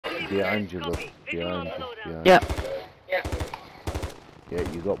behind you, look. Behind you. Behind Yeah. you.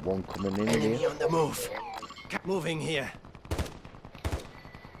 Yeah, you got one coming in Enemy here. on the move. Moving here.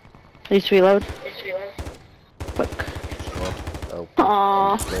 Need to reload. Quick. Oh,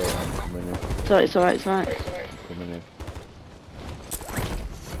 Aww. I'm coming in. It's alright, it's alright. Coming in.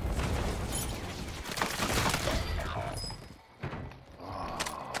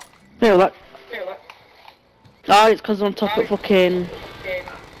 Feel that. Oh, it's because I'm on top of fucking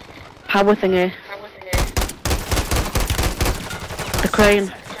power thingy. The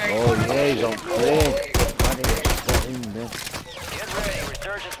crane. Oh yeah, he's on crane. I didn't spot him then.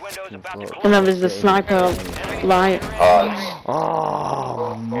 And then there's the sniper light.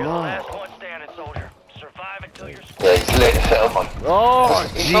 Oh no. Yeah, he's lit. Oh my god. Oh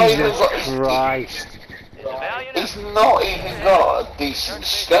He's not even Jesus got- Christ. He's not even got a decent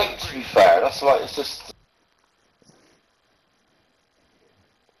scope, to be fair. That's like, it's just...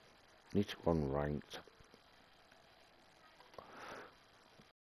 Need to go unranked.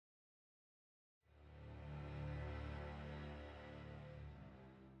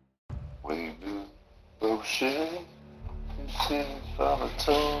 We do bullshit. From a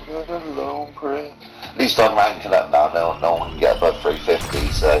tone of a lone prey. At least I'm ranking up now. No one can get above 350.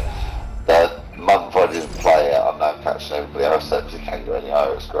 So the month I didn't play it, I'm now catching everybody else up. You can't go any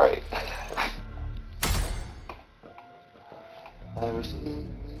higher. It's great.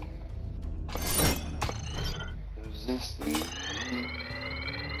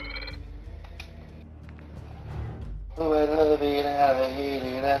 Oh, I love it and I hate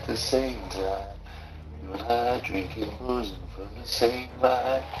it at the same time. You and I drinking poison from the same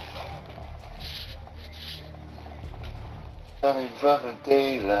line. Running from the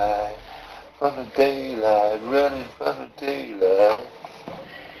daylight, running from the daylight.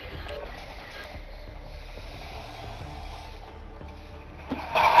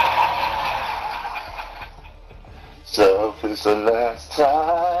 So if it's the last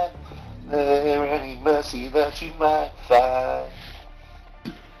time, there any mercy that you might find.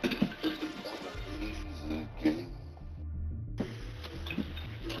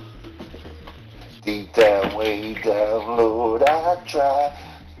 Deep down, way down, Lord, I try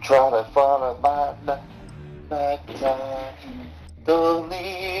to follow my time. Don't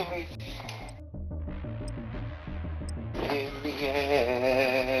leave me in the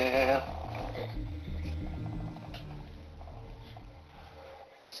end.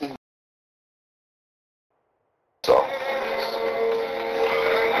 So,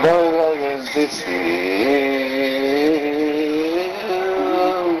 no longer is this here.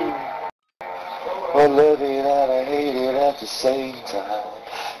 I love it and I hate it at the same time.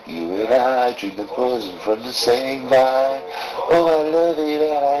 You and I drink the poison from the same vine. Oh, I love it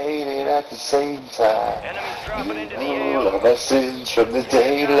and I hate it at the same time. You know my sins from the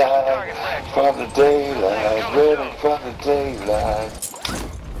daylight, running from the daylight.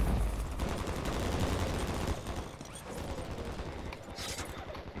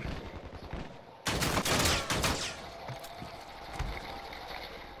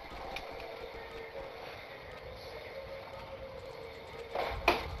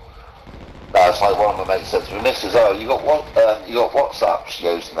 It's like one of my mates said to me, Mrs. Oh, you got WhatsApp? She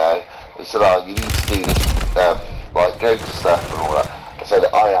goes, no. They said, oh, you need to do this, like go to stuff and all that. I said,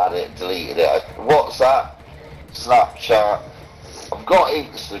 I had it, deleted it. WhatsApp, Snapchat, I've got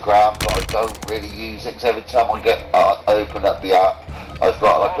Instagram, but I don't really use it, because every time I open up the app, I've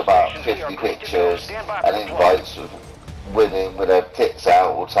got like about 50 pictures and invites of women with their tits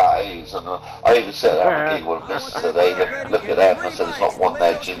out or tattoos, and I even said that I'm a gay one today. Look at them. I said it's not one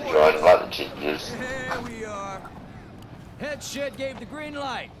there ginger. I don't like the gingers. Here we are. Head shed gave the green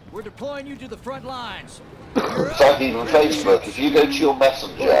light. We're deploying you to the front lines. It's like even Facebook. If you go to your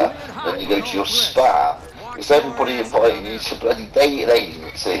messenger, then you go to your spam. It's everybody inviting you to bloody dating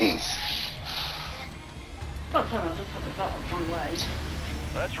agencies.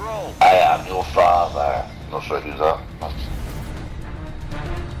 Let's roll. I am your father. Not sure who's that.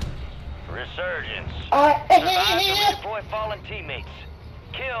 Resurgence. I Survive to am redeploy fallen teammates.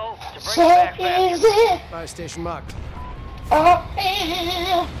 Kill to bring so them back faster. easy. Fire station marked. I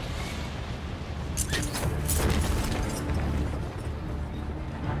am.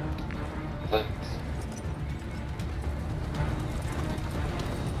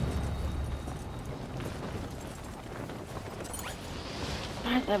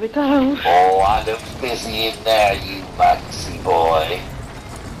 Right, there we go. Oh, I look busy in there, you Maxi boy.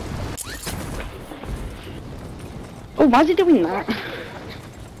 Oh, why is he doing that?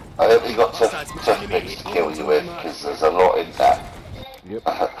 I hope you got tough bits to kill you with, because there's a lot in there. Yep.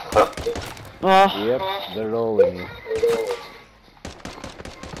 Oh, Yep, they're all in here.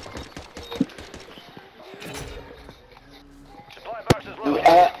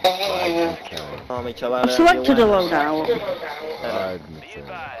 mi chavales. I've selected a loadout. Ay, Be muchacho.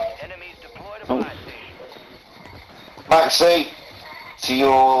 advised, enemies deploy to buy station. Maxi, to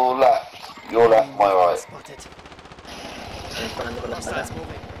your left, my right. Spotted. Estoy disparando por la espalda. Hostiles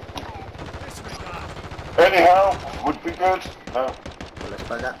moving. Disregard. Anyhow, would be good. No. Por la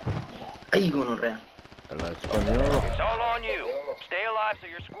espalda. Ay, gonorrea. El español. It's all on you. Stay alive so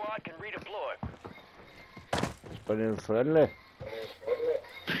your squad can redeploy. Español friendly.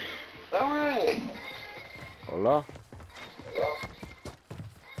 Oh, really? Hola.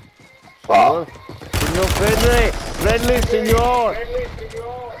 Well, Señor friendly. Friendly, señor. They hit us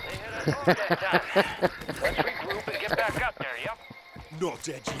hard that time. Let's regroup and get back up there, yep? Not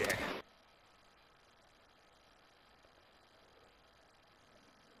dead yet.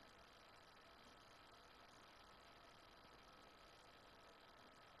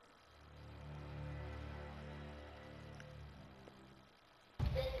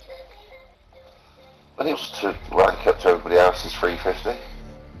 I think it was to rank up to everybody else's 350.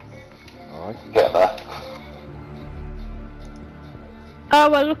 Alright. Get there. Oh,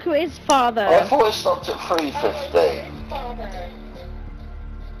 well, look at his father. I thought it stopped at 350.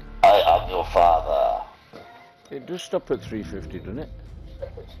 I am your father. It does stop at 350, doesn't it?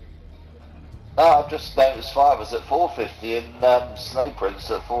 No, I've just noticed Fiver's at 450 and Snowprints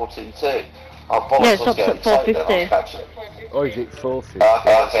at 422. Our boss Yeah, it was stops at getting tight then, I 450. was catching. Oh, is it 450?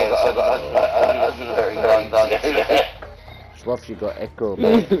 Okay, that's very nice. Sloth, you got echo.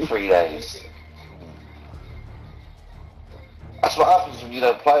 3 days. That's what happens when you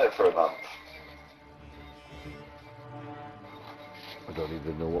don't play it for a month. I don't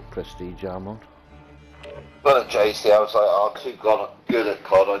even know what prestige I'm on. But at JC, I was like, oh, I'm too good at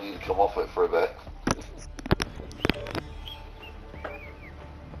COD, I need to come off it for a bit.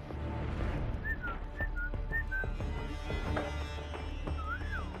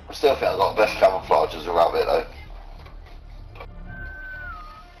 I still think I've got the best camouflage as a rabbit though.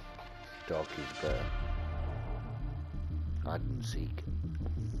 Dog is better. Hide and seek.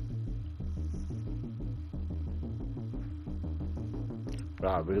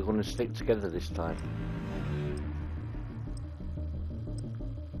 Right, we're going to stick together this time.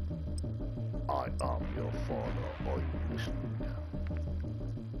 I am your father. Are you listening now?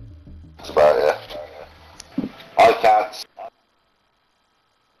 That's about it. I can't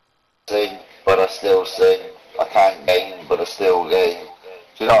sing, but I still sing. I can't game, but I still game.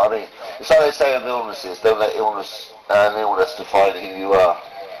 Do you know what I mean? It's like they say with illnesses, don't let illness define who you are.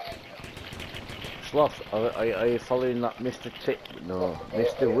 Sloth, are you following that Mr. No,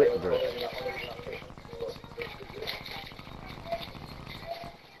 Mr. Whitbread?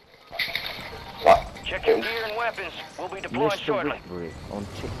 Like, Check your gear and weapons. We'll be deploying Mr. shortly. Whitbread on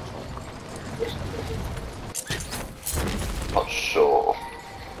TikTok. not sure.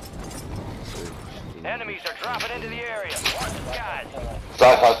 Enemies are dropping into the area. Watch the skies. So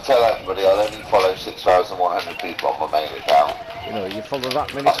I tell everybody I only follow 6,100 people on my main account. You know, you follow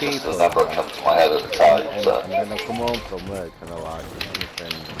that many That's just people. the number that comes to my head at the time. And So. then I come home from work and I like my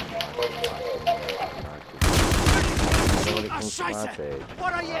friend and when it comes to my page,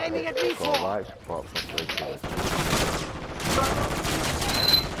 What are you aiming at me I've got for? likes apart from regular.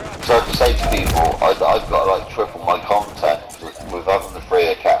 So I can say to people, I've got to like triple my content with having the 3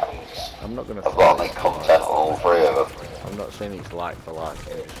 accounts. I'm not gonna I've got to make content on all 3 of them. I'm not saying it's like for like.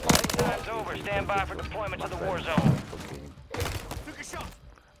 It's Time's over. Stand by for deployment to the war zone. fucking Took a shot.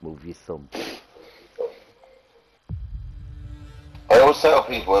 move your thumb. I always tell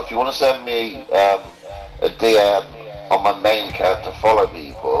people, if you want to send me a DM on my main account to follow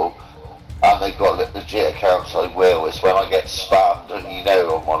people, and they've got legit accounts, I will. It's when I get spammed, and you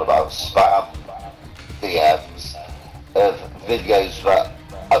know I'm on about spam DMs of videos that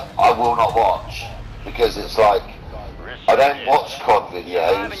I will not watch, because it's like, I don't watch COD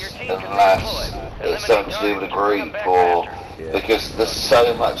videos unless it's something to do with a group or because there's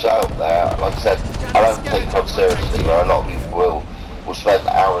so much out there. Like I said, I don't take COD seriously, where a lot of people will spend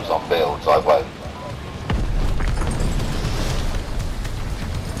hours on builds. I won't.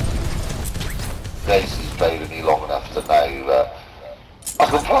 Casey's played with me long enough to know that I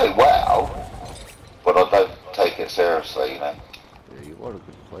can play well, but I don't take it seriously, you know. Yeah, you are a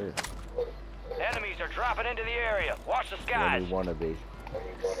good player. Enemies are dropping into the area. Watch the skies. When you wanna be.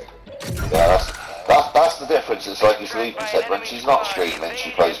 Yeah, that's the difference. It's like his Luke said, when she's not streaming,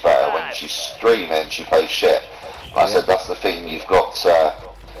 she plays better. When she's streaming, she plays shit. And I said, that's the thing you've got,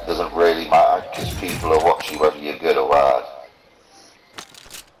 doesn't really matter, because people are watching whether you're good or bad.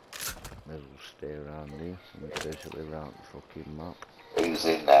 May as well stay around here and basically around the fucking map. Who's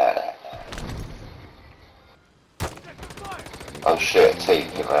in there? Oh shit, team,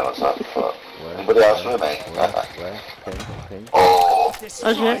 you know what's that? Fuck. Anybody else with me? Ping. Oh, Oh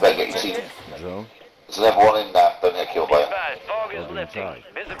you shit. better get your team. Drone. There's another one in there. Don't get killed Be by it. advised, fog is Hold lifting. inside.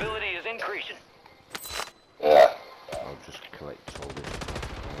 Visibility is increasing. Yeah. I'll just collect all this.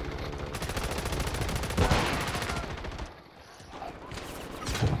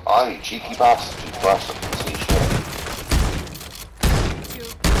 Oh, you cheeky bastard, you bastard. See shit.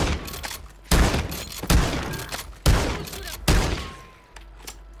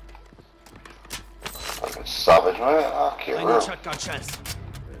 Fucking savage, right? Okay, I need well, shotgun chance.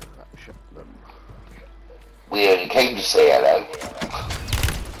 Shut them. we only came to say hello.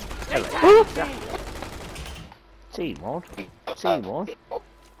 T1.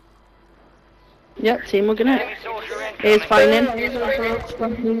 Yep, team mugging it. Enemy soldier Here's incoming.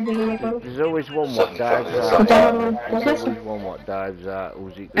 finding. There's always one what dives out. There's always one what dives out.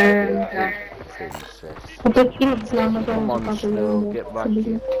 Who's it gonna be? Princess. Come on, Snow, get back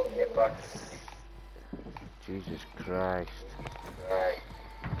here. Jesus Christ.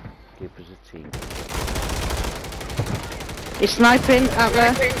 Give us a team. He's sniping out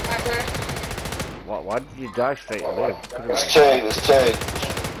there. What? Why did you die straight away? There's two.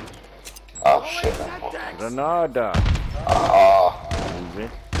 Oh shit. Granada. Ah,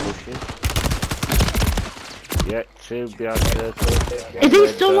 Moving. Pushing. Yeah, two behind circle. Is he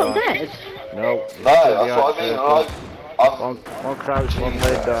still not dead? No. no, that's what I mean, right? One crouch, one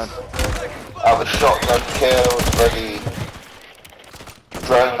laid down. I have a shotgun kill, ready.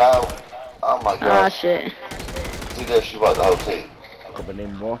 Drone out. Oh my Ah god. shit. See there, she wiped the whole team. Coming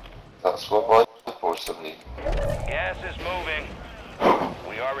in more. That's what I or something. Gas is moving.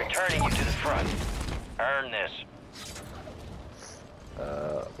 We are returning you to the front. Earn this.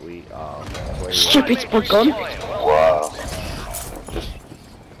 We are way Stupid spud gun. Wow. Just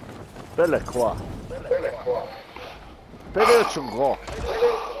Bella quoi? Bella to go.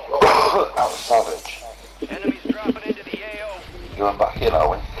 out savage. Enemies dropping into the AO. Going back in, are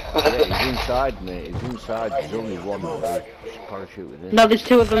we? Yeah, he's inside, mate. He's inside. There's only one of them. Parachuting in. No, there's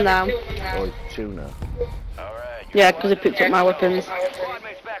two of them now. Oh, two now. Alright. Yeah, because he picked up my weapons. Squad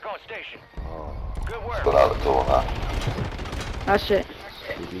mates back on station. Oh. Good work. Got out the door now. Ah shit.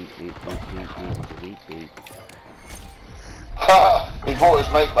 Beep. Ha! He brought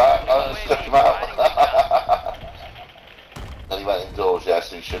his mate back, I just took him out. Then he went indoors,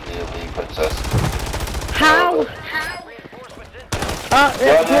 yes, he should be a princess. How? Reinforcements in. Oh,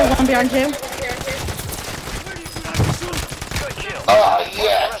 there's one behind you. Good kill. Ah, The rest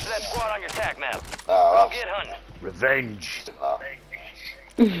yes! of that squad on your tack map. Oh, Get hunting. Revenge.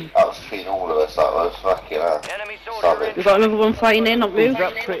 that was between all of us, that was fucking Enemy soldier savage. We've got another one fighting in, not Who's move.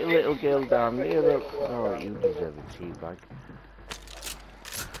 that pretty little girl down there? Look. Oh, you deserve a tea bag.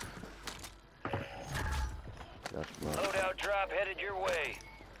 That's right. Loadout drop headed your way.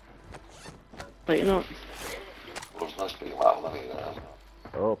 But you're not. It was nice being out money there.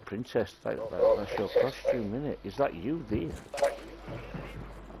 Oh, princess, that's your costume, innit? Is that you there?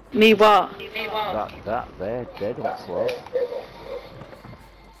 Me what? That there, dead on the floor.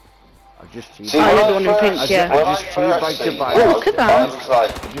 I just See, teabagged. Oh, when you're I the one who first- thinks, yeah. when I just first teabagged seen the you, bike. I Oh, was- look at that. I was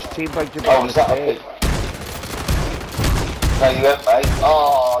like, I just teabagged you oh, by is that a mistake. pig? No, you went, mate.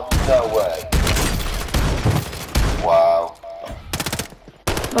 Oh, no way. Wow.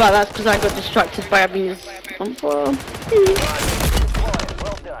 Well, that's because I got distracted by having his front floor.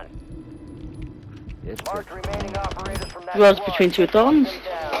 Well done. Yes, Mark remaining operators from that Was squad. between two thorns.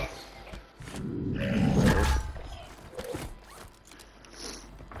 Down.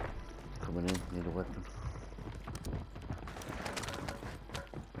 coming in, need a weapon.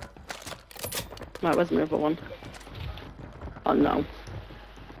 Right, where's my other one? Oh no.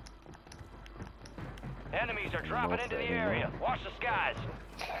 Enemies are dropping into the area. Watch the skies.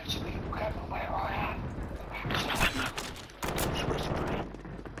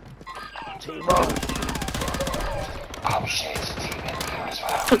 Team up! Oh shit, it's a team in there as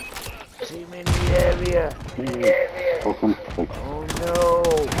well. Team in the area! Oh no!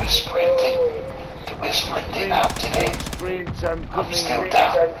 We're sprinting. We're sprinting out today. Sprint, I'm I'm coming still in.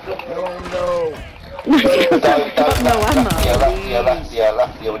 down. Oh no! No ammo. Left,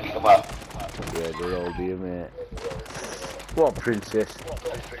 yeah, when you come up. Yeah, they're all dear, mate. What princess?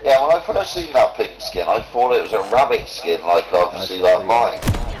 Yeah, when I first seen that pink skin, I thought it was a rabbit skin, like obviously like mine.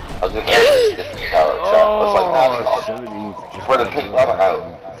 I was looking at this different character. I was like, no, it's where the pink rabbit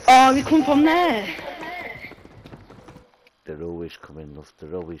out. Oh, you come from there. They're always coming, love,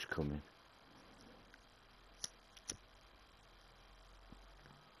 they're always coming.